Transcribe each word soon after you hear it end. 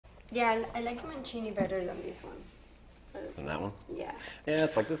Yeah, I like the mancini better than this one. Than that one? Yeah. Yeah,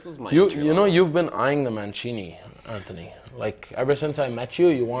 it's like this was my You know, you've been eyeing the mancini, Anthony. Like ever since I met you,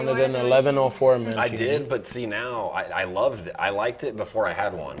 you wanted an 1104 mancini. I did, but see now, I loved it. I liked it before I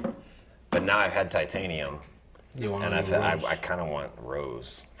had one. But now I've had titanium. And I kind of want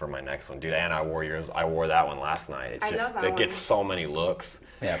rose for my next one, dude. And I wore yours. I wore that one last night. It's just it gets so many looks.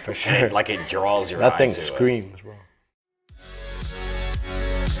 Yeah, for sure. Like it draws your eye that to thing it. screams, bro.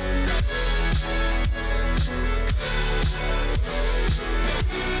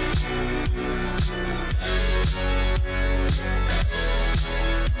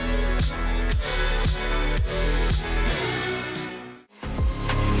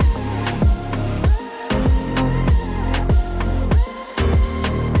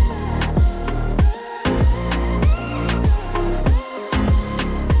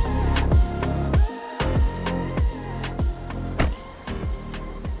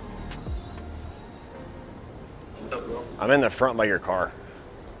 I'm in the front by your car.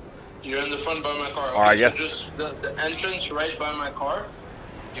 You're in the front by my car. Okay, Or I guess so just the entrance right by my car.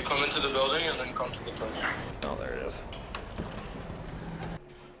 You come into the building and then come to the place. Oh, there it is.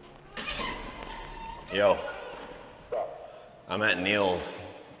 Yo. What's up? I'm at Neil's.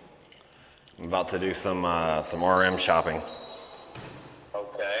 I'm about to do some RM shopping.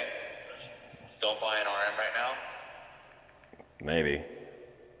 Okay. Don't buy an RM right now? Maybe.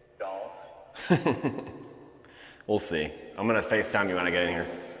 Don't. We'll see. I'm gonna FaceTime you when I get in here.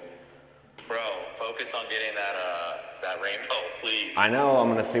 Bro, focus on getting that rainbow, please. I know. I'm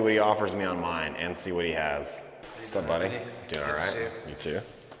gonna see what he offers me on mine and see what he has. What's up, buddy? Doing all right? You too?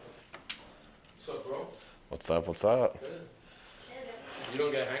 What's up, bro? What's up? What's up? Good. You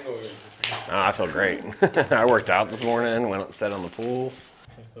don't get hangovers. Oh, I feel great. I worked out this morning, went up, sat on the pool.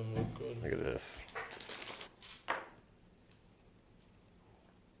 Look at this.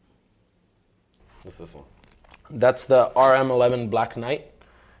 What's this one? That's the RM11 Black Knight.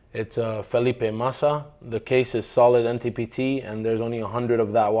 It's Felipe Massa. The case is solid NTPT, and there's only 100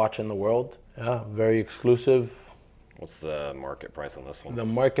 of that watch in the world. Yeah, very exclusive. What's the market price on this one? The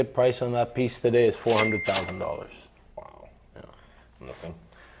market price on that piece today is $400,000. Wow. Yeah. And this one?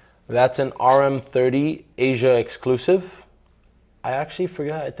 That's an RM30 Asia exclusive. I actually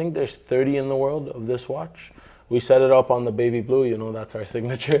forgot. I think there's 30 in the world of this watch. We set it up on the baby blue. You know, that's our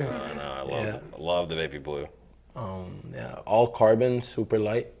signature. I know. I love the baby blue. Yeah, all carbon, super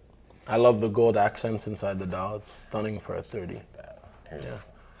light. I love the gold accents inside the dial. It's stunning for a 30. Here's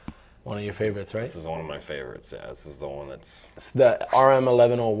one of your favorites, right? This is one of my favorites. Yeah, this is the one that's. It's the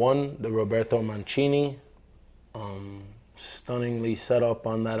RM1101, the Roberto Mancini. Stunningly set up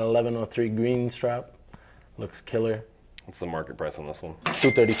on that 1103 green strap. Looks killer. What's the market price on this one?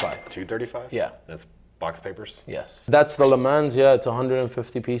 $235. $235? Yeah. That's box papers? Yes. That's the Le Mans. Yeah, it's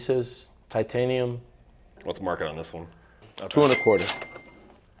 150 pieces, titanium. What's market on this one? Okay. 2.25.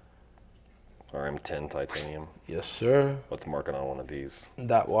 RM10 titanium. Yes, sir. What's market on one of these?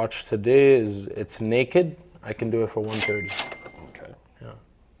 That watch today it's naked. I can do it for 130. Okay. Yeah.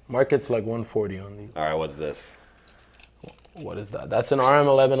 Market's like 140 on these. All right, what's this? What is that? That's an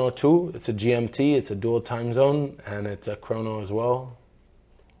RM1102. It's a GMT. It's a dual time zone, and it's a chrono as well.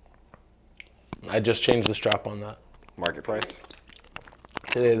 I just changed the strap on that. Market price?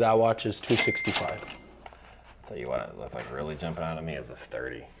 Today that watch is $265. Tell you what, that's like really jumping out at me is this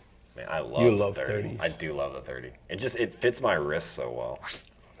 30. Man, I love 30s. I do love the 30. It fits my wrist so well.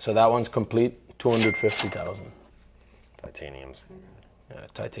 So that one's complete, 250,000. Titaniums. Yeah,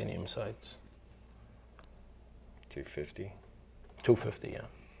 titanium sights. 250. 250, yeah.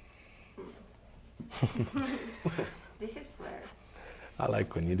 This is rare. I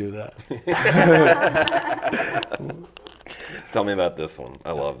like when you do that. Tell me about this one.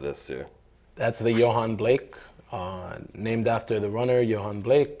 I love this too. That's the Yohan Blake, named after the runner Yohan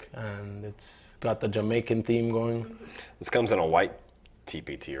Blake, and it's got the Jamaican theme going. This comes in a white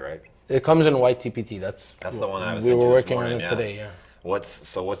TPT, right? It comes in white TPT. That's the one I was. We were working on it today. Yeah.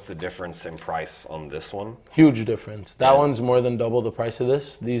 What's the difference in price on this one? Huge difference. That one's more than double the price of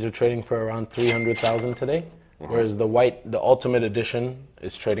this. These are trading for around 300,000 today, whereas the Ultimate Edition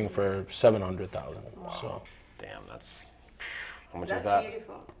is trading for 700,000. Wow. So. Damn, that's how much is that?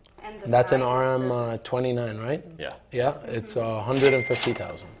 Beautiful. That's an RM 29, right? Yeah. Yeah, it's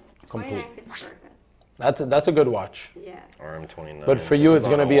 150,000 complete. Fits perfect. That's a good watch. Yeah. RM 29. But for you, it's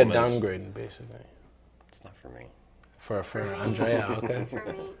gonna be a downgrade, basically. It's not for me. For Andrea, okay. It's for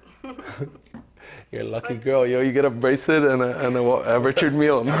me. You're a lucky girl, yo. You get a bracelet and a Richard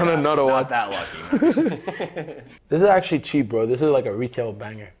Mille, not a watch. Not that lucky. This is actually cheap, bro. This is like a retail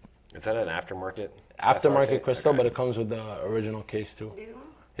banger. Is that an aftermarket? Aftermarket crystal, okay. But it comes with the original case too. This one?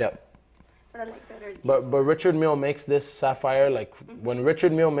 Yeah. But I like better. But Richard Mille makes this sapphire, like when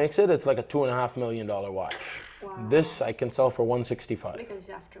Richard Mille makes it, it's like a $2.5 million watch. Wow. This I can sell for $165. Because it's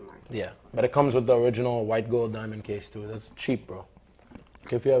aftermarket. Yeah, but it comes with the original white gold diamond case too. That's cheap, bro.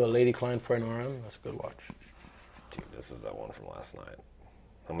 Like if you have a lady client for an RM, that's a good watch. Dude, this is that one from last night.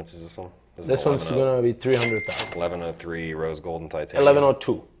 How much is this one? This one's gonna be 300,000. 1103 rose gold and titanium.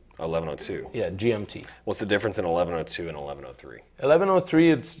 1102. 1102. Yeah, GMT. What's the difference in 1102 and 1103?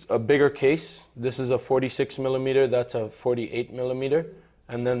 1103, it's a bigger case. This is a 46 millimeter. That's a 48 millimeter.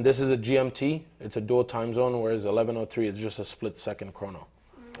 And then this is a GMT. It's a dual time zone, whereas 1103 is just a split second chrono.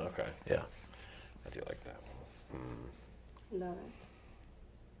 Okay. Yeah. I do like that one. Love it.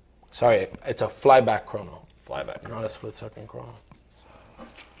 Sorry, it's a flyback chrono, Flyback. not a split second chrono.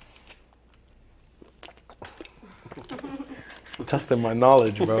 Testing my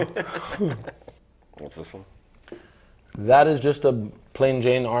knowledge, bro. What's this one? That is just a plain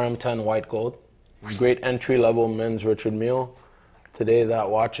Jane RM10 white gold. Great entry level men's Richard Mille. Today that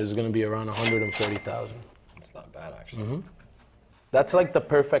watch is going to be around 140,000. It's not bad actually. That's like the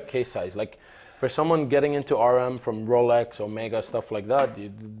perfect case size. Like for someone getting into RM from Rolex, Omega, stuff like that,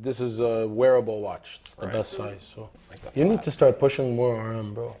 this is a wearable watch. It's the best size. So Like you need to start pushing more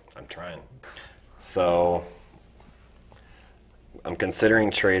RM, bro. I'm trying. So I'm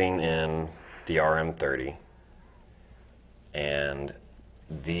considering trading in the RM30, and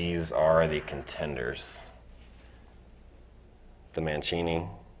these are the contenders. The Mancini,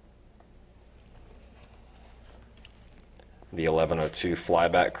 the 1102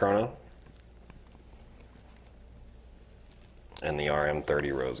 flyback chrono, and the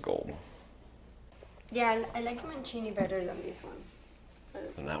RM30 rose gold. Yeah, I like the Mancini better than this one.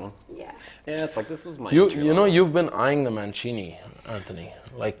 And that one? Yeah. Yeah, it's like this was my You entry know level. you've been eyeing the Mancini, Anthony.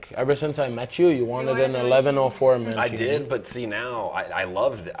 Like ever since I met you, you wanted wanted an the 1104 Mancini. I did, but see now I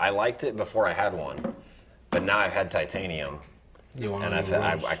loved it. I liked it before I had one, but now I've had titanium, You want and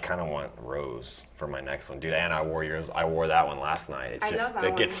rose. I kind of want rose for my next one, dude. And I wore that one last night. It's I just love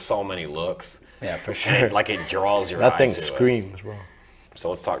that it gets one. so many looks. Yeah, for And sure. it, like it draws your That eye thing to it. screams, bro. So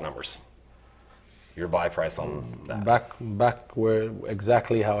let's talk numbers. Your buy price on that. Back where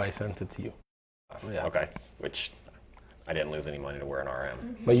exactly how I sent it to you. Yeah. Okay, which I didn't lose any money to wear an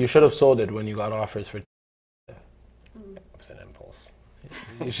RM. But you should have sold it when you got offers for. It was an impulse.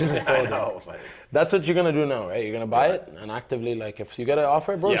 You should have I sold it. know. But That's what you're gonna do now, right? You're gonna buy it and actively, like, if you get an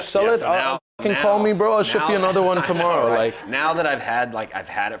offer, bro, Yes, sell yes, it. so now- You can call me, bro. I'll ship you another one I know, tomorrow. right? Like, now that I've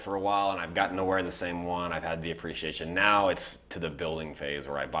had it for a while and I've gotten to wear the same one, I've had the appreciation. Now it's to the building phase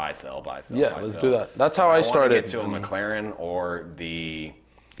where I buy, sell, buy, sell. yeah, buy, let's sell. do that. That's how I want started. to get to a McLaren or the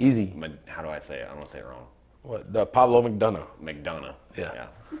Easy. how do I say it? I don't want to say it wrong. What, the Pablo McDonough. McDonough. Yeah.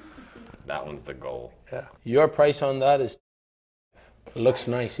 That one's the goal. Yeah. Your price on that is. It looks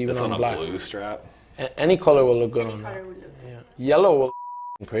nice, even It's on on a black. blue strap. Any color will look good on Color that. would look. Yeah. Yellow will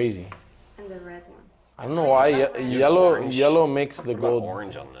crazy. And the red one. I don't know why yellow orange. yellow makes the What about gold.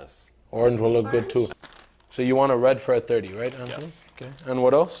 orange on this? Orange will look good too. So you want a red for a 30, right, Anthony? Yes. Okay. And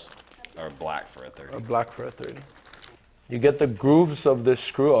what else? Or black for a 30. A black for a 30. You get the grooves of this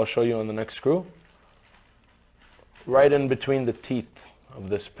screw. I'll show you on the next screw. Right in between the teeth of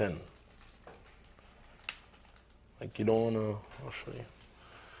this pin. Like you don't want to. I'll show you.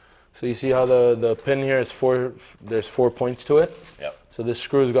 So you see how the pin here is there's 4 points to it. Yep. So this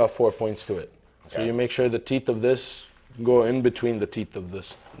screw's got 4 points to it. So Okay. you make sure the teeth of this go in between the teeth of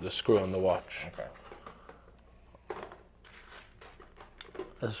the screw on the watch. Okay.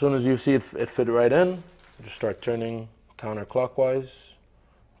 As soon as you see it fit right in, just start turning counterclockwise.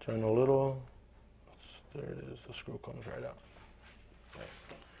 Turn a little. There it is. The screw comes right out. Nice.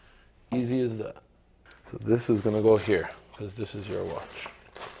 Easy as that. So this is gonna go here because this is your watch.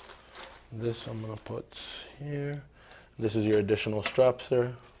 This I'm gonna put here. This is your additional straps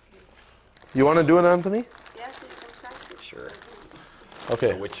there. You want to do it, Anthony? Yeah, so you can practice. Sure. Okay.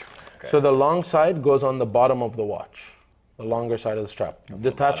 So which? Okay. So the long side goes on the bottom of the watch, the longer side of the strap.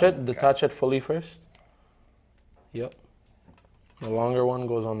 Detach bottom, it. Detach it fully first. Yep. The longer one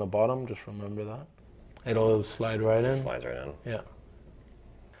goes on the bottom. Just remember that. It'll slide right in. Slides right in. Yeah.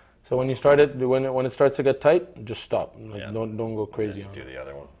 So when you start it, when it starts to get tight, just stop. Like, Yeah. don't go crazy on Do it. the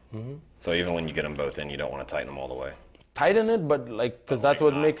other one. So even when you get them both in, you don't want to tighten them all the way. Tighten it, but like, because that's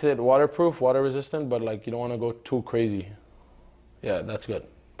what makes it waterproof, water resistant. But like, you don't want to go too crazy. Yeah, that's good.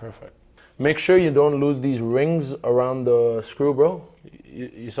 Perfect. Make sure you don't lose these rings around the screw, bro.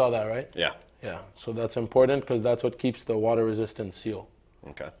 You saw that, right? Yeah. Yeah. So that's important because that's what keeps the water resistant seal.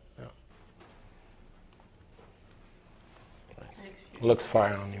 Okay. Yeah. Nice. Looks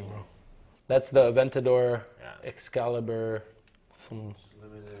fire on you, bro. That's the Aventador, Yeah. Excalibur, some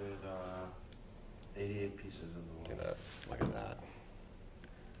limited 88 pieces in the Look at that. Look at that.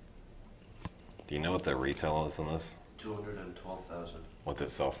 Do you know what the retail is on this? 212,000. What's it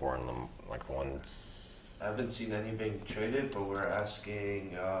sell for in the like one? I haven't seen any being traded, but we're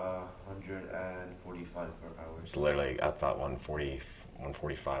asking 145 per hour. It's literally, I thought 140,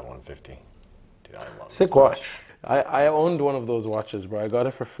 145, 150. Dude, I love Sick this watch. I owned one of those watches, bro. I got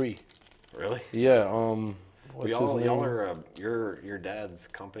it for free. Really? Yeah. What's his Y'all name? are your dad's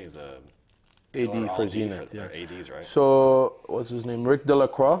company's a AD for Zenith. Yeah. ADs, right? So what's his name? Rick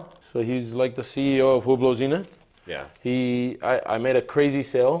Delacroix. So he's like the CEO of Hublot Zenith. Yeah. I made a crazy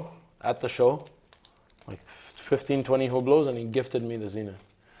sale at the show, like 15, 20 Hublots, and he gifted me the Zenith.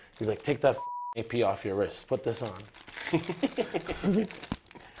 He's like, take that AP off your wrist. Put this on.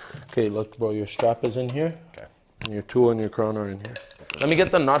 Okay, look, bro, your strap is in here. Okay. And your tool and your chrono are in here. Let me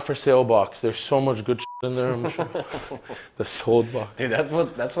get the not for sale box. There's so much good in there, I'm sure. The sold box. Dude, that's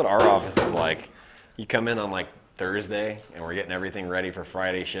what our office is like. You come in on like Thursday, and we're getting everything ready for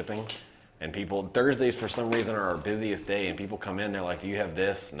Friday shipping. And people, Thursdays for some reason are our busiest day, and people come in, they're like, do you have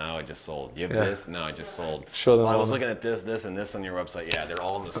this? No, I just sold. You have this? No, I just sold. Show them well, I was all. looking at this, and this on your website. Yeah, they're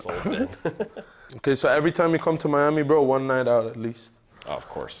all in the sold bin. Okay, so every time you come to Miami, bro, one night out at least. Oh, of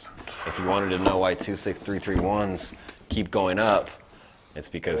course. If you wanted to know why 26331s keep going up, it's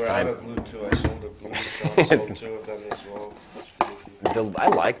because We're out of blue too. I sold the blue. Sean sold 2 of them as well. That's pretty I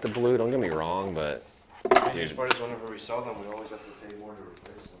like the blue, don't get me wrong, but The dude, part is whenever we sell them, we always have to pay more to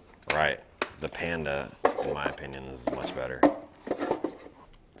replace them. right. The Panda, in my opinion, is much better.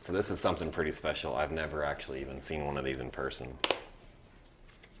 So this is something pretty special. I've never actually even seen one of these in person.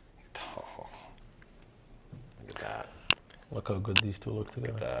 Oh, look at that. Look how good these two look Look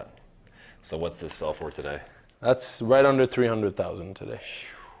together. at that. So what's this sell for today? That's right under 300,000 today.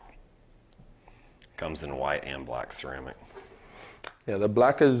 Comes in white and black ceramic. Yeah, the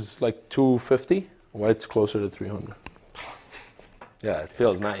black is like 250. White's closer to 300. Yeah, it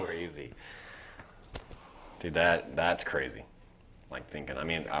feels nice. Crazy. Dude, that's crazy. Like thinking, I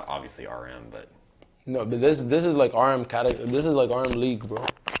mean, obviously RM, but No, but this is like RM category. This is like RM league, bro.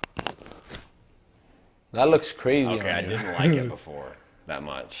 That looks crazy. okay, on I you. didn't like it before that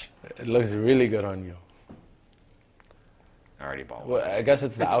much. It looks really good on you. I already bought one. Well, I guess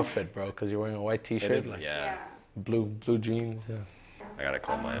it's the outfit, bro, because you're wearing a white It T-shirt, is, like yeah. blue jeans. Yeah. I gotta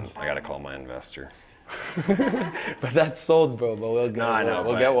call my investor. But that's sold, bro. But we'll get. No, I know.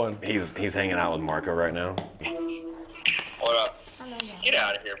 We'll but get one. He's hanging out with Marco right now. What up? Get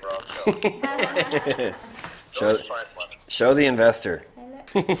out of here, bro. Show the investor.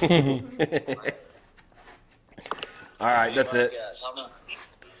 All right, that's it. How much?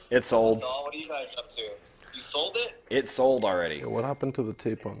 It's sold. What are you guys up to? You sold it? It's sold already. Yeah, what happened to the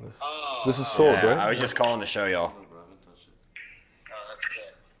tape on this? Oh, This is sold, Yeah, right? I was just calling to show y'all. that's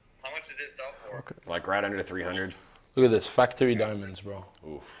good. How much did it sell for? Like right under 300. Look at this, factory diamonds, bro.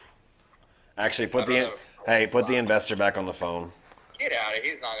 Oof. Actually, put the investor back on the phone. Get out of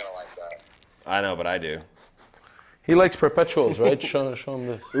here. He's not going to like that. I know, but I do. He likes perpetuals, right? show him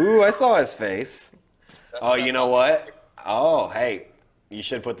this. Ooh, I saw his face. Oh, you know what? Oh, hey, you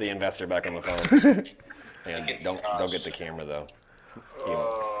should put the investor back on the phone. Hang on, don't get the camera though.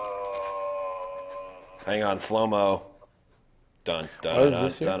 Hang on, slow mo. Dun dun What is dun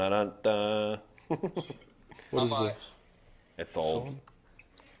this here? dun dun dun dun. What is this? It's sold.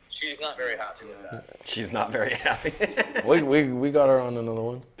 She's not very happy with that. She's not very happy. We got her on another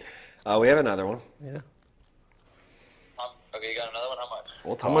one. We have another one. Yeah. Okay, you got another one? How much?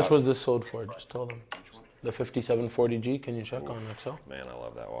 We'll How talk. much was this sold for? Just tell them. The 5740G. Can you check on Excel? Man, I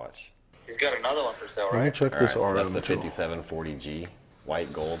love that watch. He's got another one for sale, Let me right? check All this right, so that's RM the too. 5740G,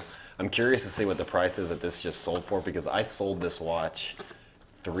 white gold. I'm curious to see what the price is that this just sold for because I sold this watch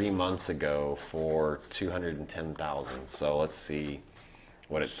 3 months ago for 210,000. So let's see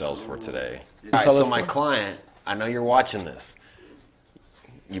what it sells for today. All right, sell it so for? my client, I know you're watching this.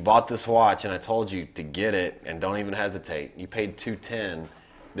 You bought this watch and I told you to get it and don't even hesitate. You paid 210.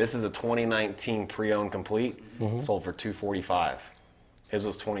 This is a 2019 pre-owned complete. Sold for 245. His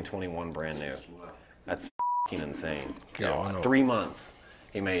was 2021 brand new. That's f***ing insane. Yeah, I know. 3 months,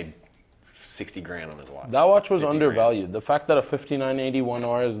 he made 60 grand on his watch. That watch was 50 undervalued. The fact that a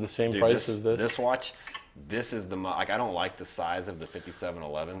 5981R is the same Dude, price as this. This watch, this is like I don't like the size of the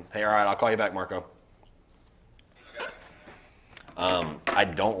 5711. Hey, all right, I'll call you back, Marco. I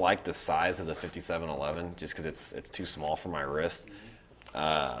don't like the size of the 5711 just because it's too small for my wrist.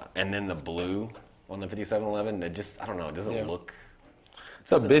 And then the blue on the 5711, it just I don't know, it doesn't look.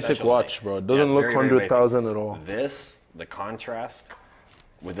 It's a basic special watch, to me. bro. It Yeah, doesn't it's look very, very 100,000 at all. The contrast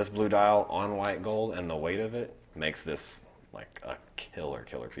with this blue dial on white gold and the weight of it makes this like a killer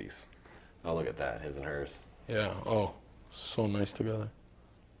piece. Oh, look at that, his and hers. Yeah. Oh, so nice together.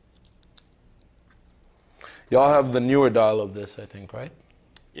 Y'all have the newer dial of this, I think, right?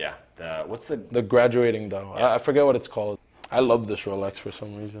 Yeah. What's the graduating dial? Yes. I forget what it's called. I love this Rolex for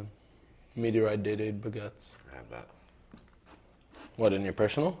some reason. Meteorite dated baguettes. I have that. What, in your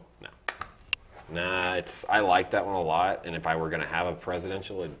personal? No. Nah, I like that one a lot, and if I were gonna have a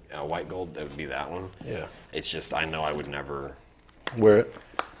presidential, a white gold, it would be that one. Yeah. It's just I know I would never. Wear it.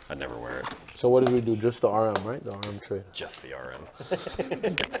 I'd never wear it. So what did we do? Just the RM, right? The RM trade. Just the RM. This is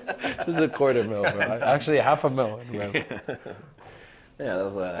a $250,000, bro. Actually, $500,000 in revenue. Yeah, that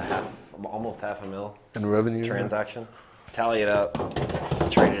was almost $500,000 In revenue transaction. Tally it up.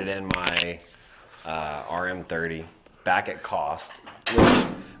 Traded in my RM30 back at cost,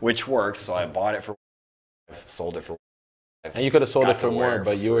 which works. So I bought it for, sold it for. And you could have sold got it for to wear more, it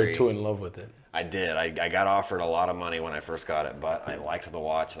but for you were free. too in love with it. I did. I got offered a lot of money when I first got it, but I liked the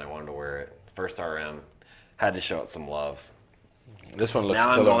watch and I wanted to wear it. First RM, had to show it some love. This one looks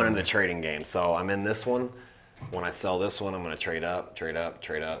Now I'm killer. going into the trading game, so I'm in this one. When I sell this one, I'm going to trade up, trade up,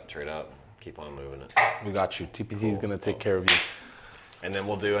 trade up, trade up. Keep on moving it. We got you. TPC is going to take care of you. And then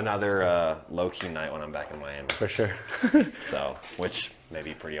we'll do another low-key night when I'm back in Miami. For sure. So, which may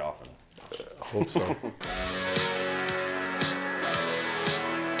be pretty often. Hope so.